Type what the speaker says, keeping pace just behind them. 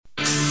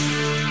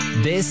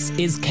This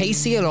is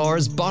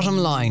KCLR's Bottom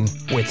Line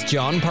with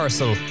John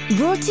Purcell.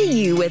 Brought to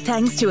you with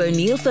thanks to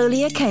O'Neill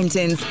Foley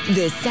Accountants,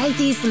 the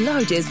Southeast's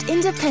largest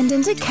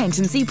independent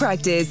accountancy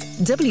practice.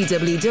 www.onf.ie.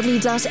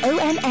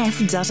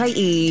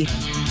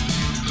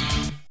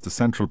 The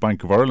Central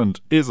Bank of Ireland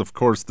is, of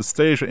course, the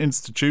state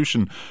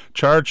institution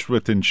charged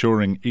with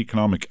ensuring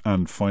economic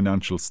and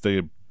financial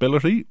stability,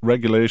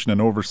 regulation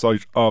and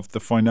oversight of the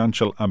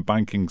financial and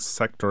banking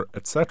sector,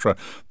 etc.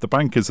 The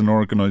bank is an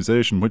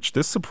organisation which,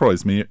 this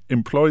surprised me,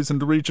 employs in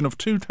the region of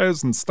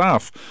 2,000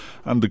 staff,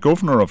 and the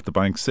governor of the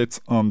bank sits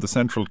on the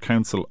Central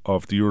Council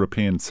of the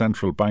European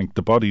Central Bank,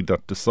 the body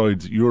that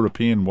decides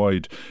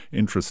European-wide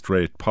interest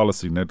rate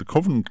policy. Now, the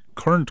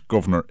current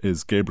governor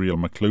is Gabriel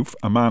Makhlouf,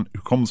 a man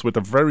who comes with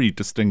a very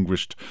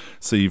distinguished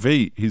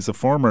CV. He's a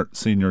former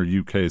senior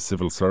UK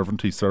civil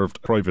servant. He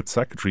served private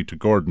secretary to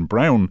Gordon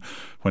Brown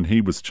when he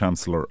was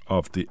Chancellor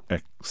of the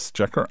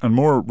Exchequer, and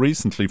more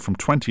recently, from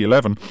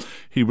 2011,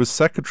 he was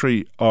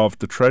Secretary of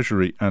the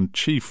Treasury and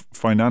Chief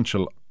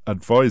Financial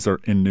Advisor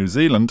in New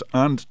Zealand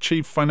and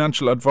Chief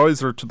Financial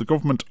Advisor to the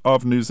Government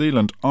of New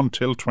Zealand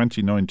until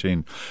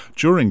 2019.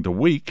 During the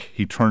week,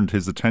 he turned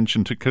his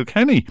attention to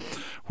Kilkenny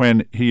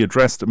when he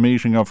addressed a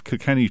meeting of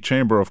Kilkenny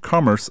Chamber of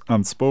Commerce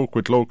and spoke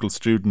with local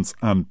students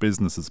and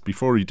businesses.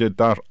 Before he did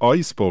that,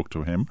 I spoke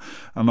to him,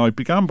 and I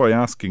began by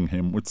asking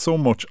him, with so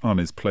much on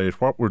his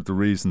plate, what were the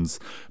reasons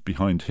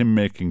behind him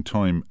making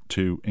time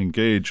to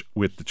engage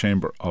with the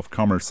Chamber of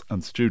Commerce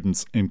and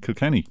students in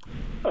Kilkenny.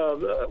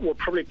 Well,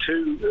 probably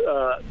two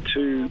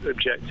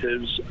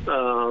objectives.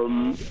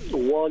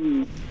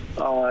 One,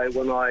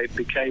 when I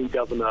became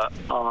governor,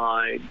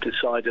 I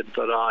decided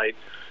that I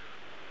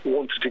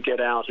wanted to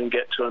get out and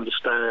get to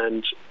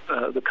understand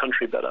the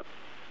country better.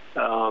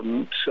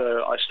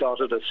 So I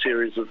started a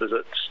series of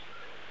visits,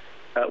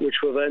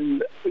 which were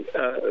then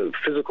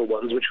physical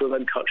ones, which were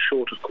then cut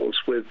short, of course,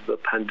 with the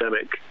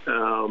pandemic,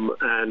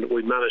 and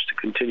we managed to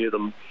continue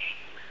them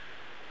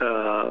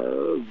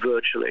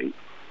virtually.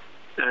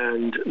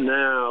 And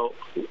now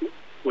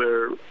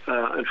we're,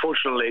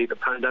 unfortunately, the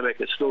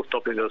pandemic is still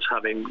stopping us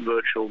having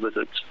virtual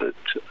visits, but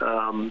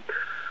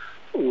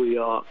we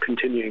are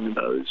continuing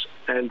those.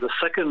 And the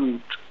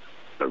second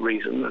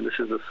reason, and this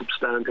is a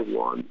substantive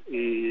one,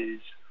 is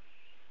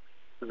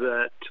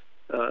that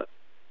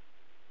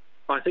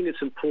I think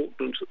it's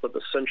important that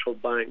the central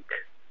bank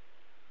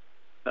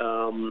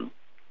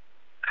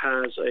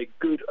has a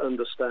good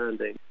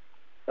understanding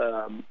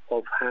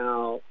of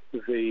how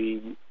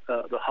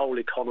the whole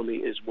economy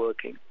is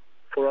working,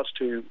 for us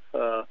to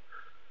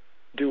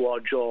do our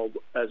job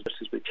as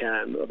best as we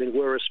can. I mean,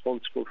 we're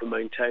responsible for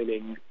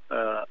maintaining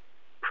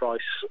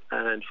price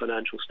and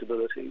financial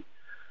stability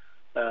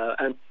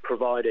and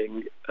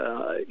providing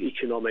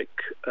economic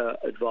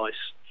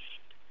advice.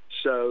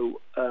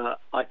 So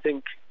I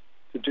think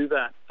to do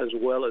that as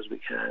well as we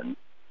can,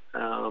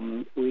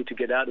 we need to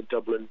get out of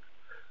Dublin.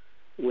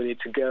 We need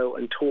to go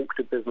and talk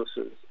to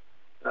businesses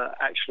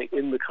actually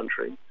in the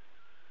country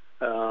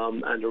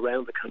and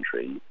around the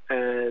country,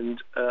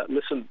 and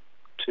listen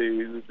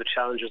to the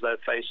challenges they're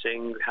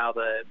facing, how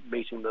they're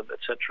meeting them,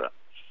 etc.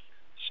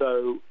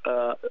 So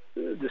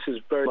this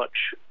is very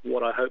much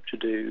what I hope to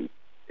do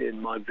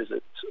in my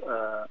visit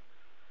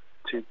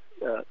to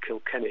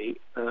Kilkenny,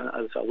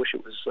 as I wish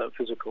it was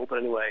physical, but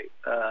anyway,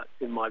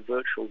 in my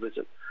virtual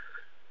visit.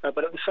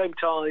 But at the same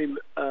time,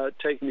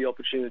 taking the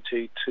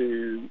opportunity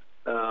to,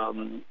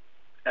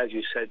 as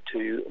you said,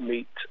 to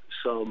meet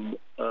some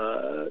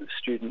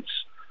students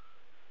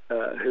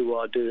who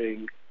are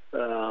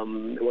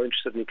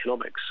interested in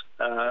economics,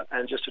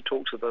 and just to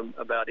talk to them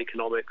about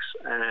economics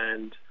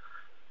and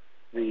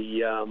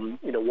the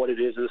what it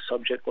is as a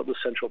subject, what the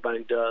central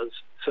bank does.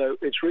 So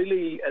it's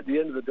really, at the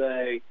end of the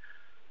day,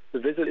 the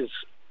visit is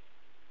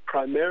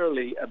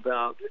primarily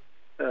about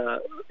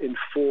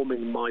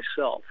informing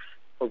myself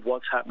of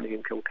what's happening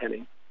in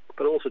Kilkenny,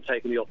 but also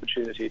taking the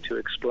opportunity to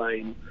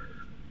explain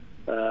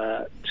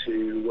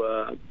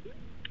to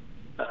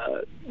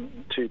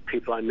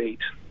people I meet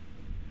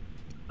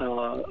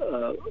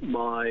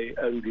my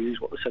own views,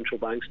 what the central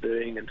bank's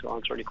doing, and to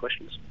answer any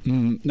questions.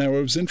 Now,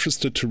 I was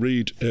interested to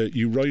read,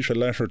 you write a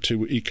letter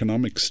to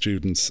economic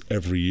students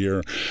every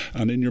year,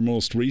 and in your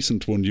most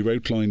recent one you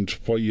outlined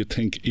why you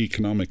think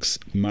economics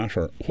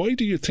matter. Why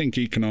do you think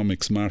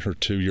economics matter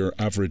to your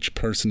average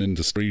person in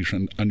the street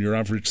and your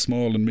average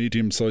small and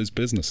medium-sized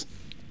business?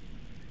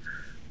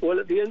 Well,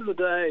 at the end of the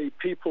day,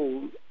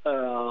 people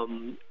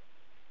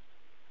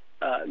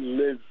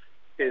live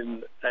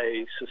in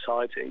a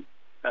society,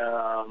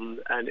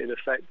 and in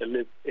effect they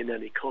live in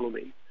an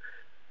economy.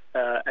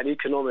 And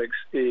economics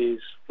is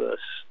the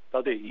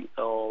study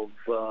of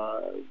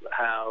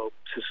how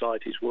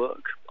societies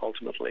work,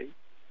 ultimately.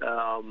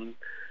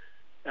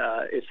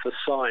 It's the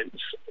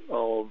science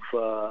of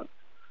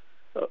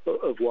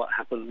what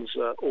happens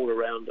all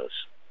around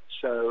us.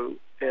 So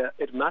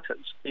it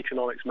matters.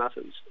 Economics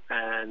matters,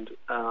 and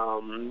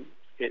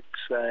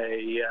it's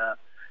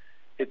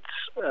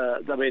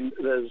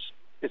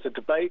a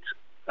debate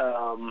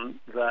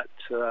that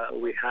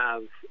we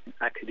have in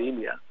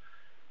academia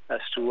as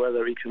to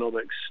whether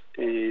economics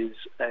is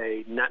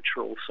a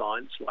natural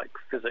science like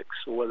physics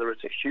or whether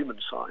it's a human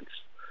science.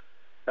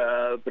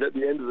 But at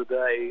the end of the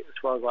day, as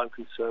far as I'm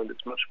concerned,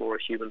 it's much more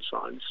a human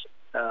science.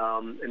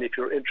 And if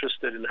you're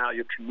interested in how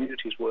your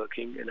community is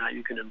working and how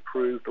you can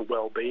improve the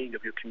well-being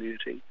of your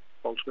community,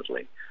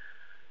 ultimately,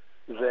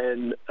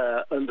 then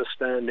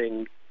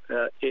understanding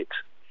it,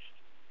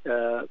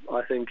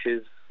 I think,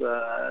 is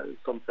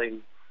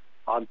something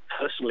I'm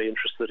personally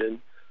interested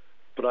in.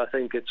 But I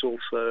think it's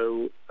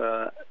also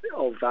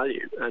of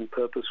value and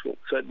purposeful.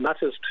 So it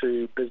matters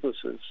to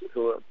businesses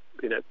who are,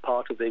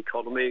 part of the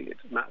economy.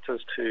 It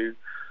matters to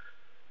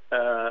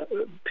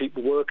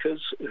people,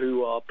 workers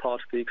who are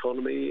part of the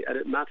economy, and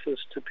it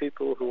matters to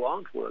people who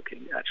aren't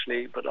working,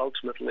 actually, but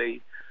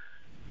ultimately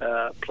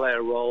play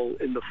a role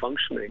in the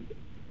functioning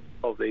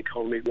of the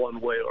economy one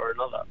way or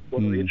another.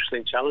 One of the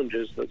interesting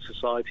challenges that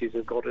societies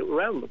have got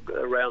around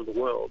the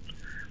world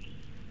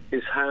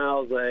is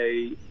how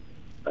they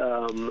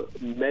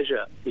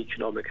measure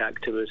economic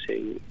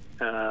activity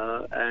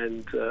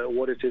and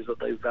what it is that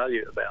they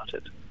value about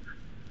it.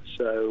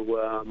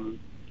 So,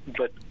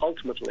 but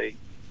ultimately,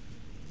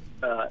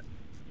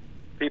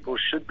 people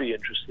should be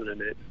interested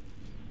in it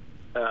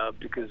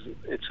because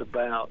it's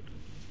about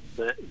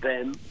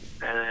them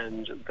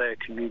and their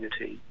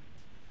community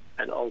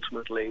and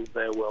ultimately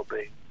their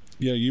well-being.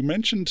 Yeah, you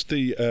mentioned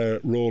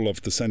the role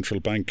of the central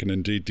bank and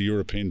indeed the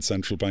European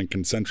Central Bank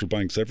and central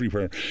banks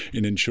everywhere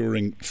in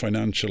ensuring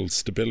financial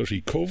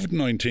stability.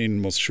 COVID-19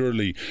 must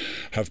surely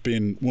have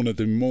been one of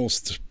the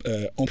most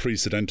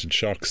unprecedented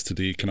shocks to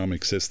the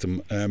economic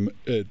system.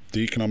 The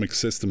economic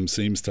system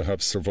seems to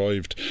have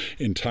survived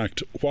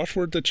intact. What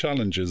were the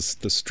challenges,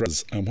 the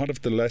stress, and what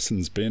have the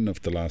lessons been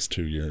of the last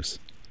 2 years?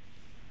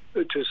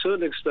 To a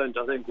certain extent,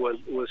 I think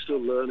we're still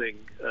learning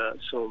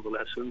some of the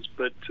lessons,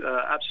 but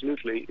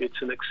absolutely,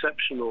 it's an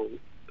exceptional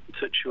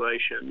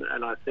situation.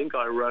 And I think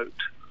I wrote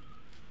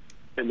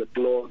in the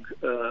blog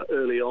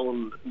early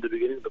on, the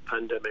beginning of the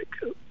pandemic,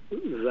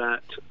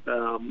 that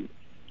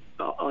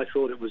I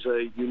thought it was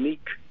a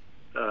unique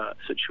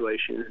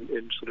situation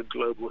in sort of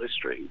global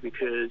history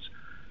because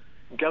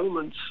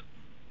governments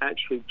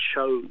actually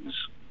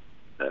chose.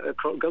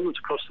 Governments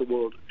across the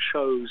world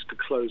chose to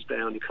close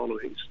down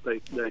economies.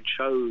 They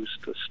chose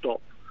to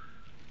stop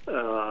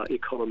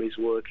economies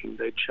working.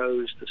 They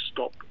chose to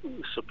stop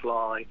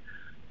supply.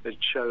 They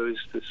chose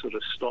to sort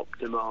of stop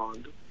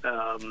demand.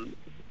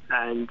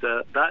 And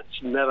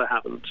that's never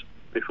happened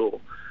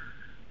before.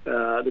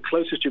 The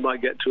closest you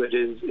might get to it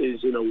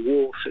is in a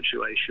war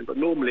situation. But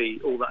normally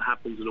all that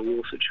happens in a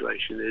war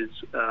situation is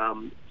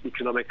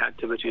economic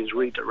activity is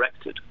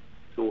redirected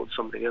towards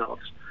something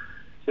else.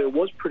 So it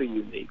was pretty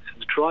unique.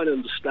 To try to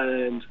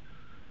understand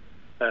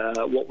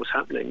what was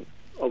happening,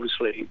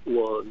 obviously,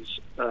 was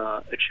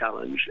a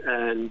challenge.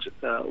 And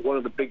one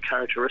of the big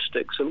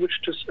characteristics, and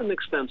which to some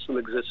extent still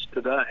exists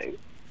today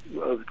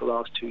over the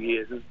last 2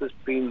 years, is there's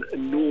been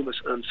enormous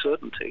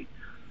uncertainty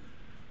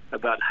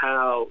about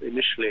how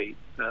initially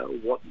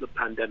what the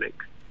pandemic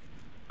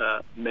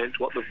meant,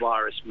 what the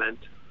virus meant.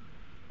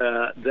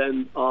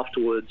 Then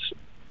afterwards,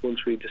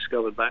 once we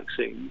discovered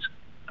vaccines,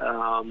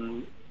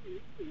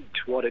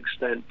 to what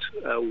extent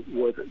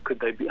could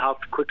they be? How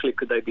quickly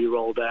could they be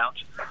rolled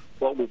out?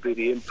 What would be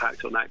the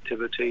impact on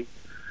activity?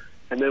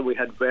 And then we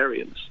had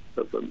variants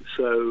of them.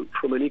 So,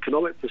 from an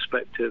economic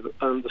perspective,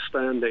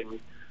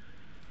 understanding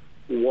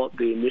what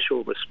the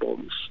initial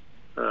response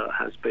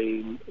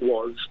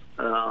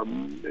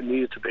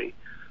needed to be,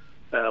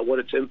 what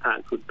its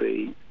impact would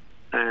be,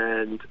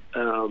 and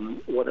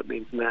what it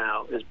means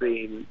now has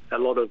been a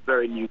lot of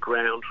very new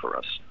ground for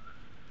us.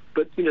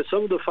 But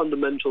some of the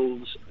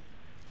fundamentals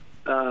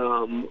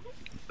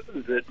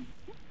that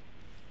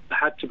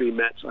had to be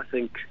met, I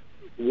think,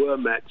 were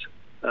met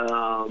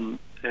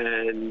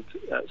and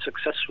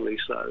successfully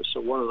so. So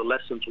one of the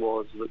lessons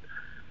was that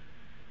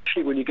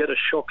actually when you get a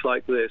shock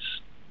like this,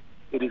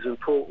 it is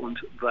important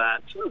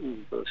that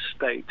the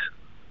state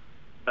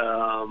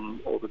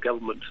or the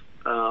government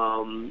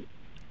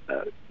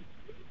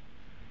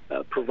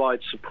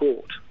provide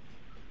support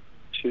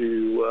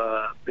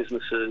to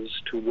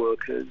businesses, to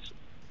workers,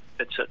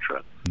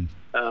 etc.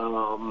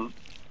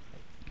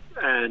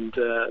 And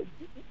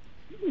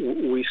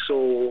we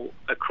saw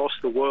across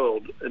the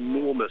world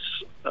enormous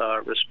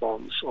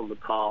response on the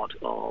part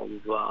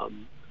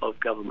of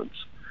governments,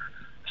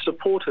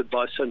 supported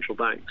by central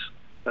banks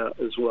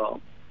as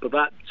well. But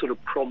that sort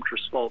of prompt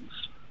response,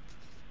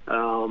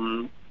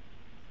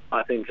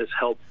 I think, has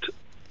helped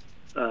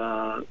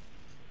us,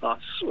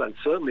 and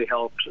certainly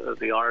helped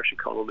the Irish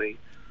economy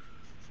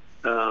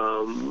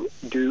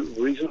do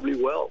reasonably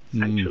well,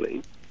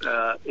 actually.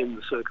 In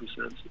the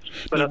circumstances.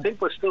 But I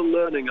think we're still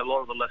learning a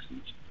lot of the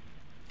lessons.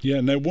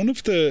 Yeah, now one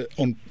of the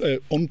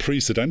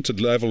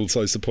unprecedented levels,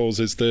 I suppose,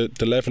 is the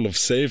level of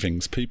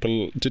savings.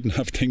 People didn't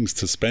have things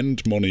to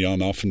spend money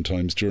on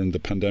oftentimes during the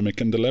pandemic,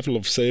 and the level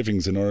of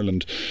savings in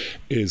Ireland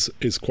is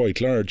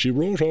quite large. You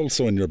wrote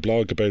also in your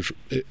blog about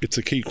it's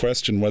a key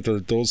question whether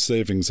those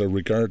savings are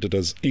regarded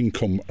as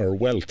income or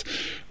wealth.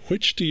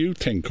 Which do you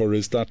think, or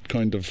is that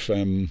kind of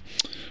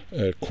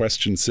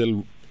question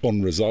still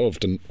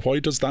unresolved, and why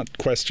does that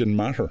question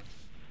matter?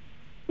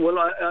 Well,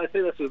 I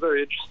think that's a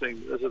very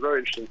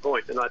interesting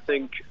point, and I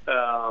think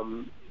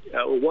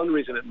one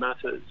reason it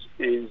matters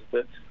is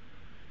that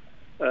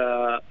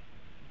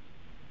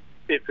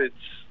if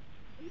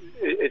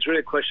it's really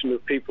a question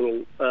of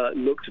people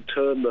look to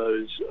turn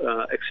those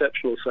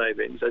exceptional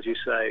savings, as you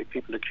say,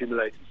 people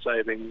accumulated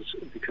savings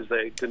because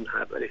they didn't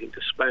have anything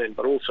to spend,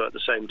 but also at the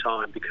same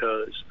time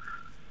because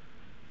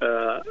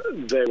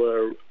they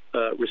were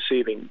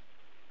receiving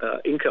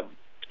income,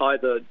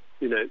 either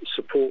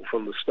support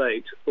from the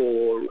state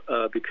or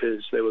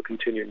because they were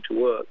continuing to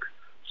work.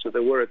 So they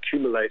were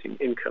accumulating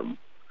income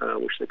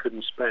which they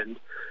couldn't spend,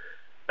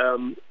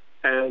 and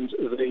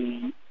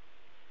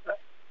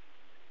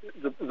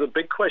the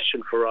big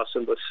question for us,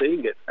 and we're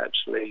seeing it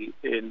actually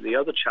in the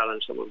other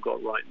challenge that we've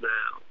got right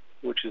now,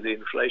 which is the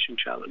inflation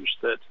challenge,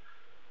 that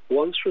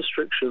once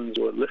restrictions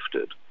were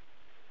lifted,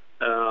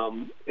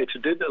 it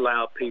did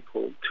allow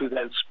people to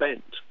then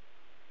spend.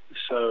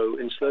 So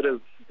instead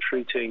of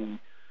treating,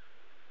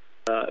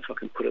 if I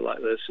can put it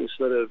like this,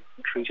 instead of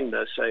treating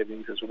their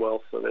savings as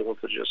wealth that they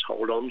wanted to just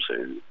hold on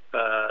to,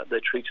 they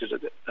treated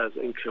it as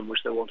income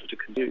which they wanted to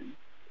consume.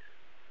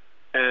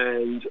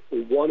 And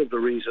one of the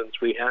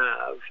reasons we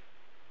have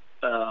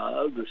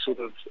the sort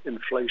of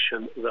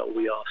inflation that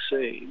we are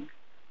seeing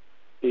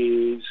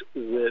is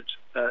that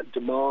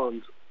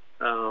demand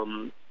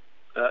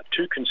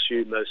to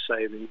consume those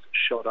savings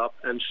shot up,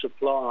 and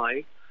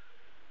supply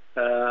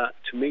to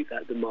meet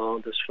that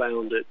demand has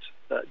found it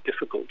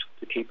difficult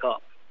to keep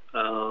up.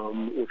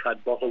 We've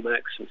had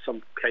bottlenecks, in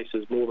some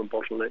cases more than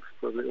bottlenecks,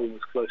 probably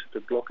almost closer to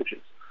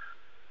blockages,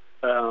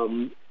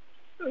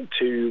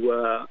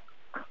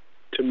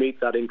 to meet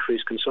that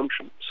increased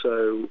consumption.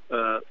 So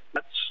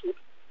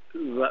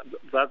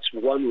that's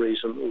one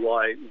reason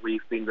why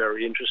we've been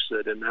very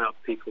interested in how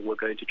people were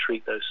going to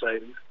treat those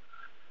savings.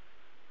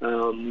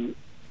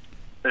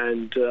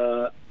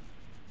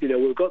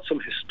 We've got some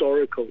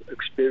historical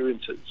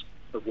experiences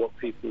of what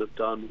people have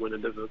done when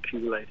they've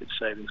accumulated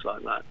savings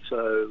like that.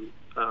 So,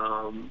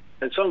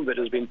 and some of it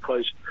has been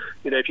post.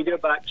 If you go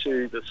back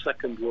to the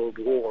Second World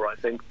War, I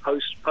think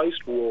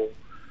post-war,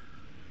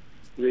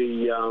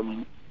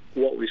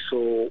 what we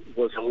saw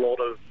was a lot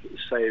of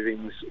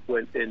savings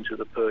went into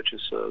the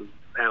purchase of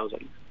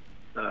housing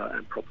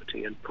and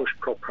property and pushed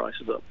crop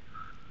prices up.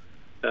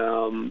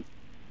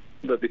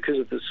 But because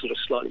of this sort of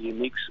slightly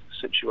unique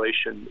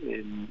situation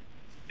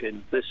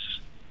in this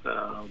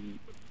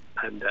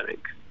pandemic,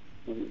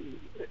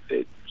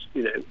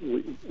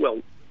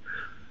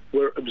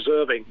 we're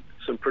observing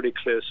some pretty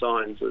clear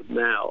signs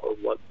now of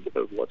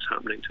what's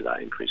happening to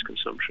that increased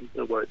consumption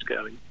and where it's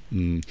going.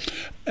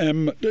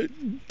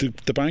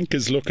 The bank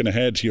is looking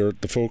ahead.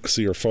 The focus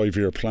of your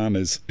 5-year plan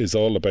is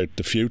all about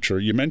the future.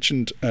 You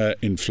mentioned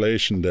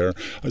inflation there.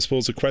 I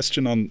suppose a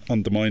question on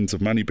the minds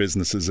of many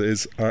businesses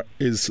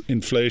is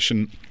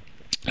inflation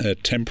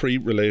temporary,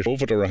 related to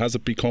COVID, or has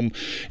it become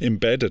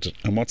embedded,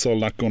 and what's all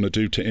that going to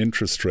do to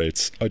interest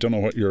rates? I don't know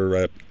what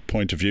your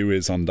point of view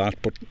is on that,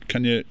 but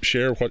can you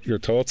share what your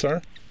thoughts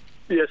are?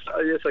 Yes,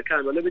 I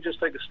can. But let me just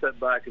take a step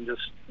back and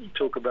just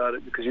talk about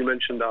it, because you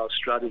mentioned our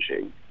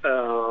strategy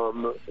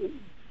for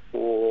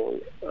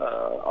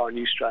our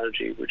new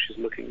strategy, which is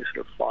looking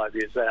sort of 5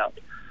 years out.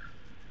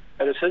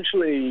 And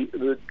essentially,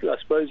 I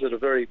suppose at a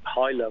very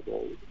high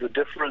level, the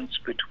difference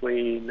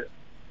between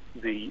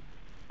the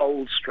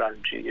old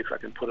strategy, if I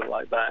can put it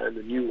like that, and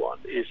the new one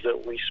is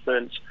that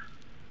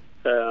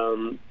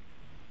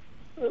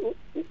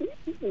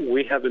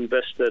we have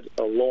invested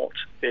a lot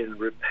in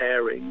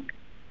repairing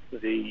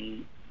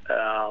the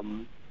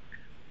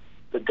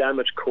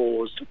damage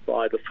caused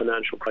by the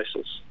financial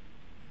crisis.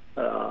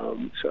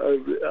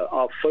 So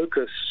our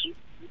focus,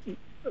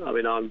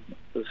 I'm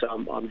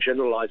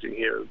generalizing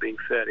here and being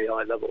fairly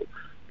high level,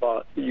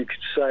 but you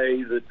could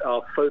say that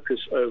our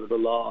focus over the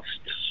last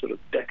sort of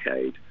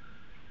decade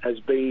has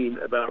been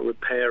about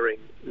repairing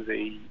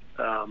the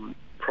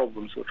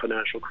problems of the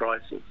financial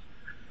crisis.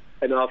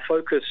 And our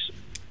focus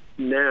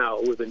now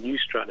with a new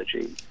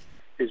strategy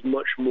is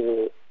much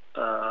more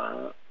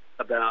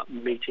about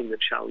meeting the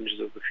challenges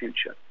of the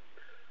future.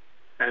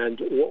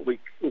 And what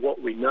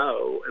we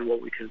know and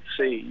what we can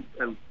see,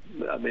 and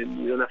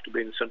you don't have to be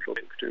in the central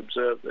bank to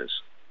observe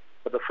this,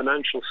 but the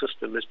financial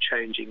system is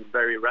changing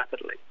very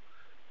rapidly,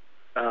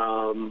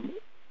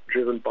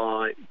 driven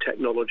by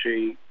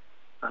technology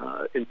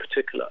in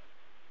particular.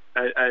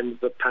 And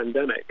the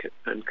pandemic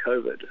and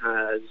COVID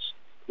has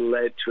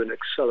led to an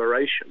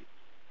acceleration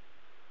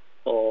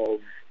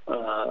of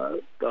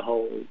the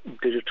whole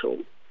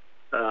digital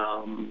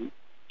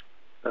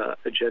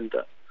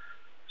agenda.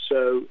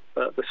 So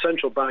the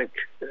central bank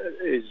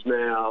is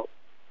now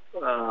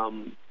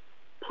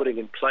putting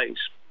in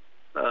place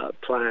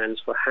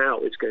plans for how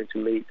it's going to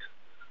meet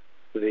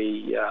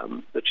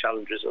the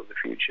challenges of the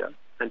future.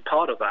 And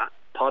part of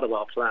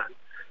our plan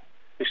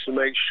is to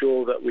make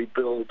sure that we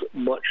build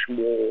much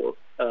more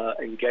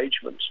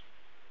engagement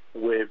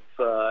with,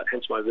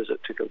 hence my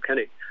visit to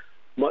Kilkenny,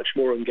 much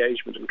more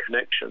engagement and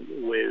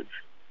connection with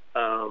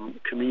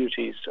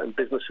communities and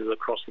businesses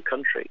across the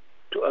country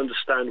to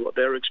understand what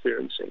they're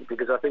experiencing.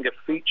 Because I think a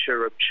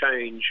feature of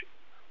change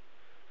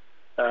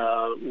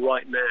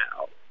right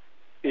now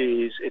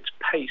is its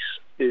pace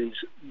is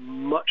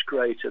much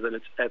greater than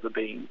it's ever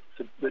been.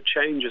 So the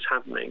change is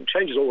happening.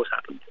 Change has always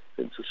happened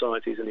in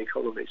societies and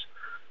economies,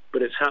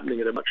 but it's happening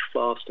at a much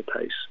faster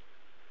pace.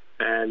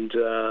 And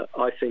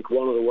I think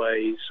one of the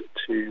ways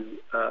to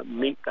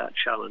meet that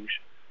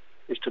challenge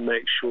is to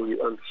make sure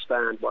you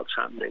understand what's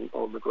happening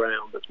on the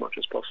ground as much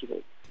as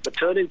possible. But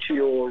turning to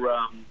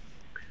your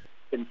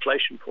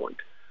inflation point,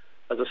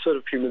 as I said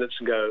a few minutes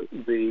ago,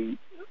 the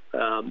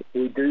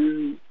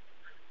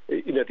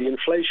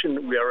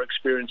inflation we are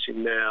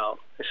experiencing now,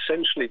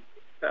 essentially,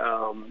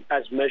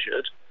 as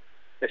measured,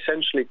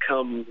 essentially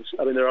comes.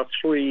 I mean, there are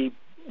three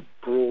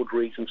broad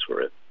reasons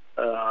for it.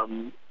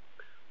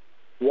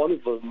 One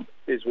of them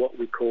is what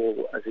we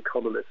call, as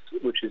economists,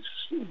 which is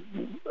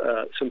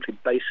simply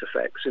base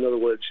effects. In other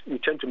words, you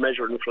tend to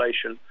measure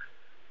inflation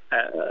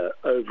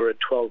over a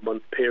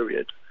 12-month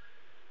period.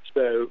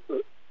 So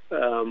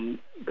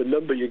the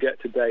number you get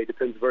today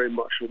depends very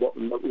much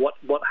on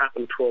what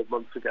happened 12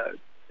 months ago,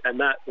 and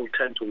that will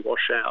tend to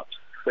wash out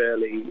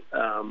fairly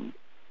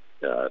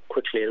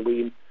quickly.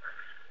 And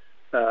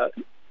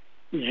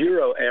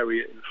Euro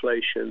area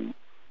inflation,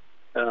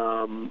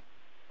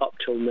 up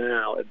till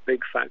now, a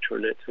big factor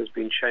in it has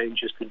been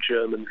changes to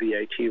German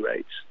VAT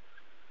rates,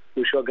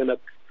 which are going to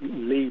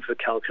leave the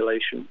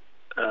calculation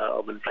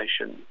of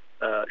inflation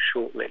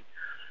shortly.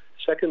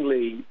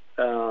 Secondly,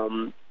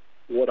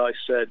 what I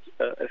said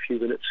a few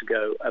minutes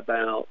ago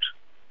about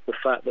the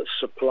fact that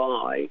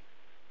supply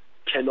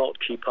cannot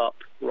keep up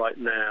right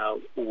now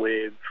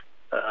with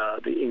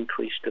the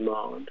increased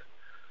demand.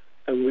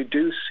 And we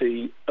do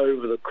see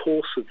over the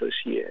course of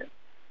this year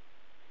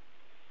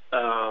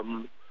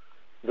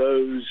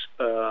those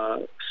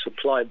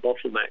supply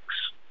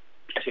bottlenecks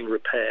getting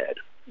repaired,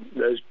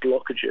 those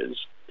blockages,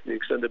 to the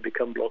extent they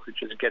become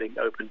blockages, getting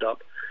opened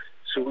up.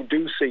 So we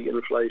do see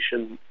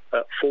inflation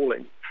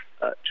falling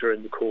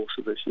during the course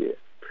of this year.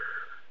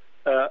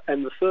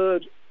 And the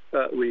third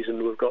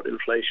reason we've got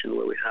inflation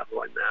where we have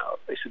right now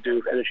is to do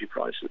with energy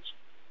prices.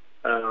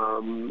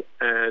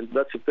 And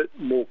that's a bit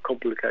more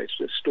complicated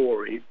a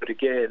story, but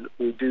again,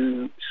 we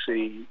do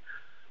see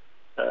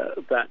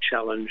that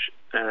challenge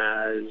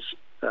as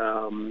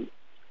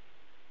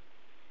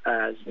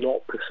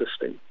not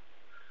persisting.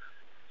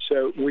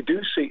 So we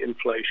do see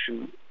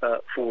inflation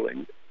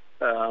falling.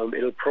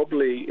 It'll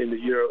probably, in the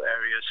euro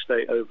area,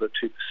 stay over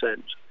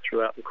 2%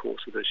 throughout the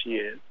course of this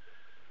year.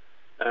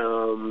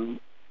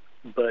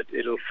 But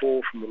it'll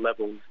fall from the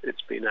levels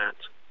it's been at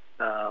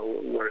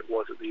where it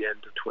was at the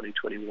end of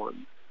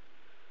 2021.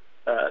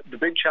 The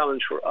big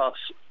challenge for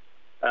us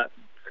at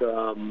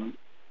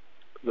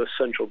the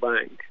central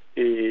bank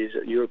is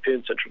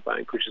European Central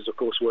Bank, which is, of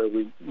course, where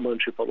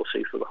monetary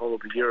policy for the whole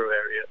of the euro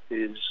area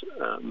is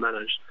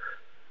managed,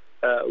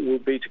 will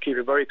be to keep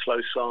a very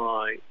close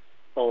eye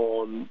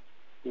on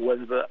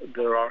whether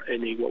there are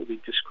any what we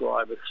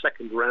describe as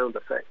second-round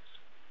effects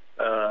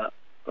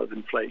of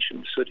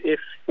inflation. So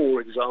if,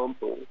 for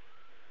example,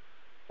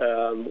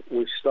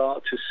 we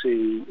start to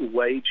see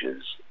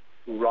wages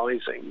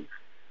rising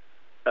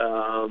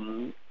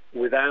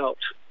without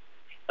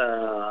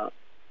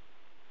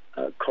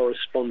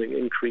corresponding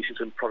increases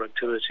in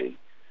productivity,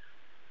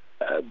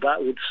 that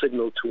would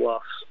signal to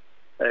us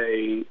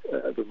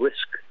the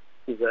risk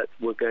that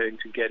we're going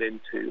to get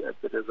into a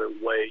bit of a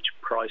wage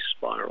price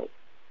spiral,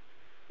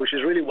 which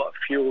is really what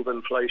fueled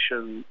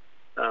inflation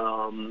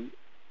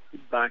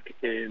back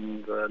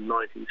in the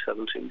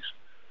 1970s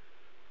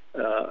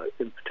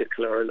in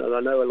particular. And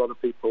I know a lot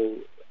of people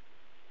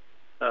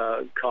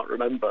can't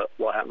remember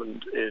what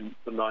happened in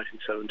the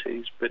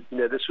 1970s, but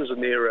this was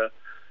an era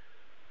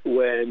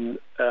when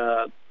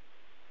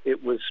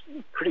it was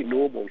pretty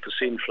normal to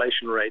see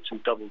inflation rates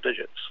in double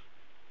digits,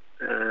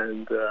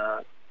 and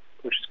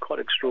which is quite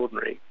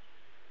extraordinary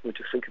when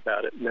to think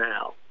about it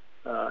now,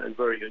 and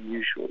very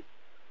unusual.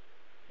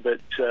 But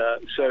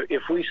so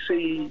if we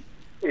see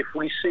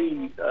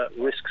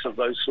risks of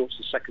those sorts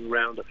of second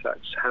round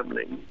effects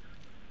happening,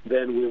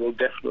 then we will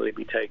definitely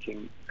be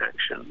taking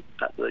action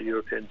at the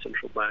European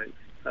Central Bank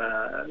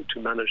to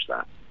manage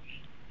that.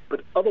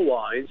 But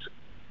otherwise,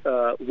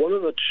 one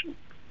of the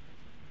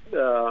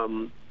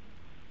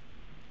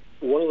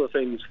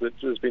things that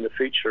has been a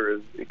feature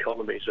of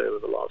economies over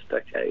the last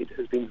decade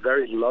has been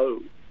very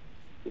low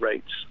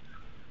rates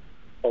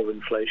of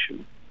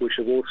inflation, which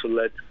have also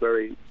led to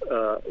very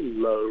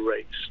low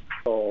rates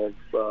of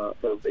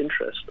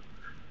interest.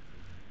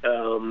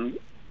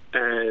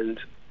 And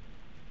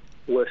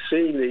we're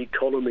seeing the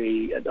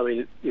economy, I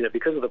mean,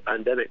 because of the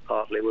pandemic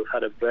partly, we've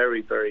had a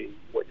very, very,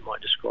 what you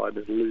might describe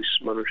as loose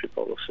monetary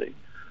policy.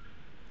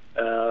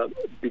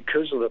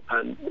 Because of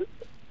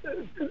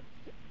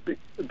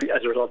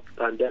as a result of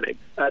the pandemic,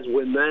 as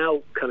we're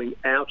now coming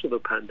out of the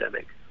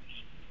pandemic,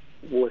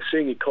 we're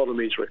seeing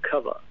economies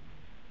recover.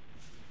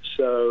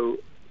 So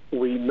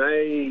we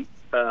may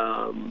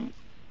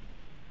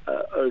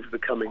over the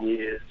coming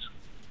years,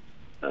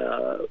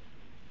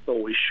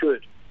 or we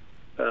should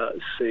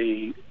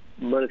see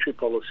monetary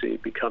policy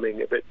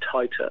becoming a bit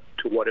tighter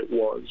to what it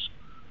was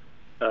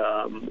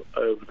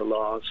over the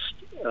last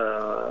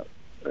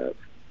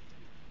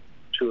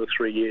 2 or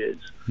 3 years.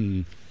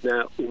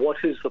 Now,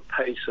 what is the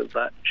pace of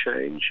that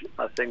change?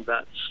 I think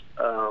that's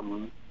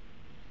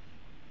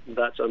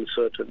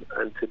uncertain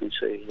and to be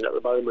seen. At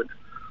the moment,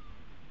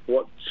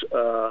 what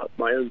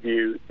my own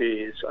view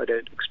is, I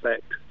don't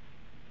expect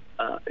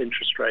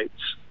interest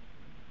rates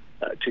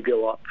to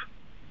go up.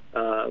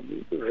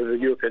 The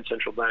European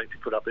Central Bank to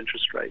put up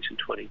interest rates in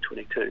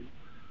 2022.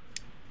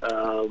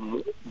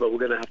 But we're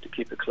going to have to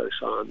keep a close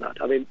eye on that.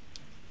 I mean,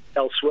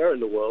 elsewhere in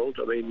the world,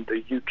 I mean,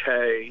 the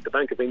UK, the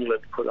Bank of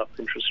England put up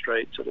interest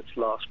rates at its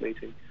last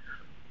meeting.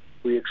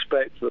 We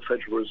expect the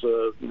Federal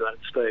Reserve in the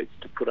United States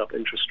to put up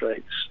interest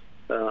rates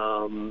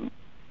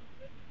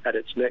at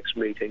its next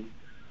meeting.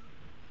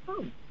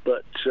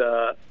 But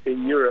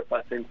in Europe,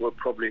 I think we're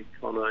probably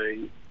on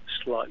a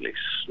slightly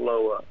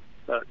slower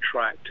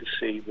track to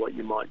see what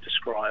you might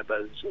describe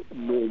as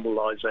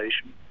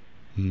normalisation.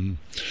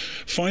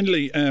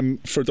 Finally,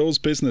 for those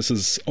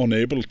businesses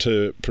unable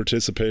to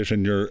participate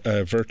in your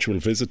virtual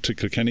visit to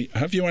Kilkenny,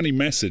 have you any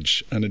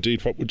message, and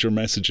indeed what would your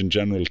message in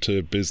general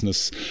to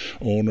business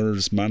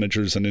owners,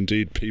 managers and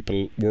indeed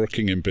people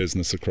working in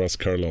business across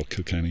Carlow,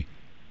 Kilkenny?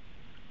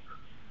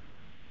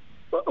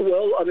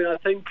 Well, I mean, I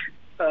think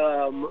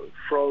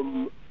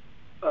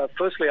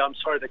firstly, I'm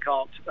sorry that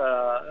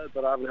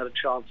I haven't had a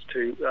chance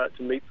to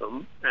meet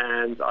them,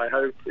 and I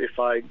hope if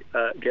I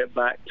get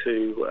back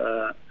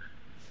to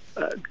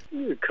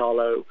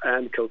Carlow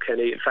and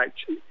Kilkenny. In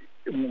fact,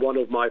 one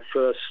of my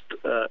first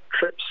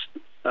trips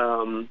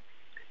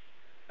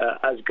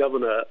as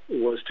governor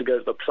was to go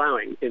to the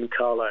ploughing in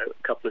Carlow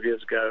a couple of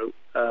years ago,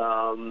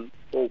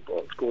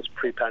 of course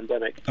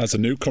pre-pandemic. As a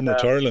newcomer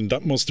to Ireland,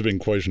 that must have been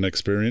quite an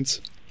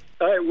experience.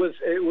 It was.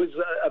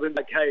 I mean,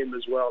 I came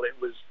as well. It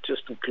was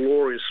just a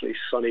gloriously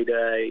sunny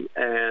day,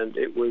 and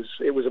it was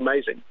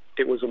amazing.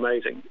 It was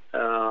amazing,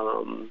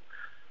 and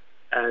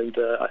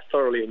I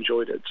thoroughly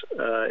enjoyed it.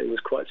 It was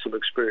quite some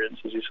experience,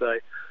 as you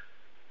say.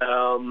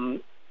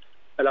 And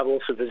I've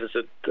also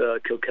visited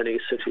Kilkenny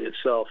city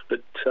itself.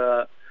 But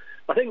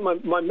I think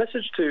my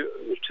message to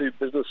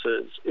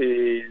businesses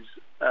is,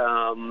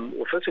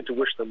 well, firstly, to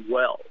wish them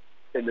well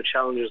in the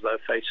challenges they're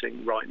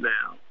facing right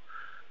now.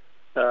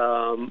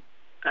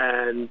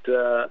 And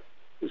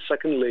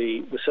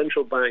secondly, the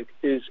central bank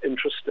is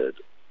interested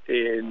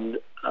in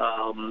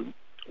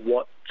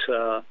what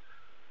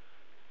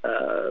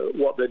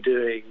they're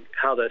doing,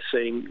 how they're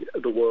seeing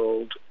the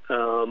world,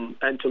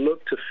 and to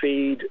look to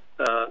feed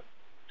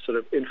sort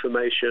of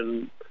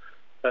information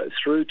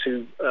through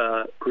to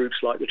groups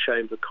like the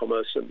Chamber of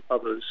Commerce and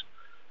others,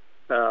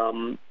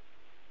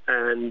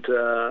 and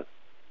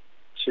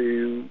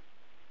to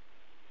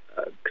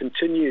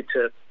continue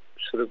to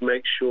sort of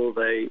make sure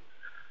they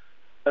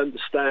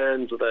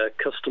understand their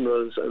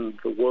customers and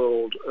the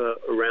world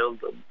around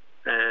them,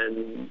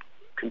 and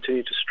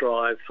continue to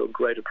strive for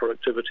greater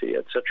productivity,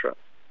 etc.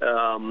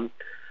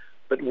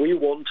 But we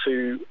want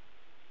to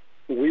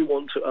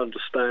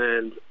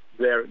understand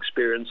their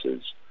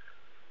experiences,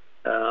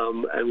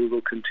 and we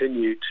will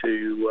continue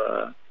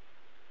to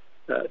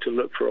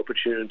look for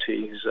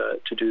opportunities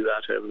to do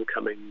that over the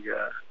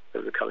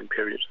coming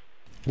period.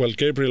 Well,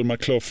 Gabriel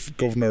Makhlouf,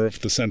 Governor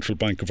of the Central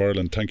Bank of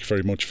Ireland, thank you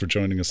very much for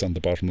joining us on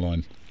The Bottom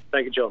Line.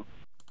 Thank you, John.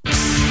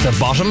 The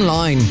Bottom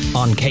Line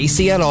on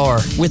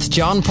KCLR with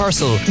John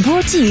Purcell.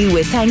 Brought to you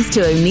with thanks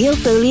to O'Neill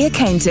Foley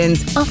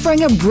Accountants,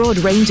 offering a broad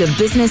range of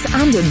business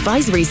and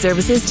advisory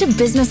services to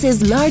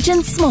businesses large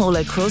and small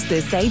across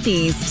the South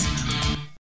East.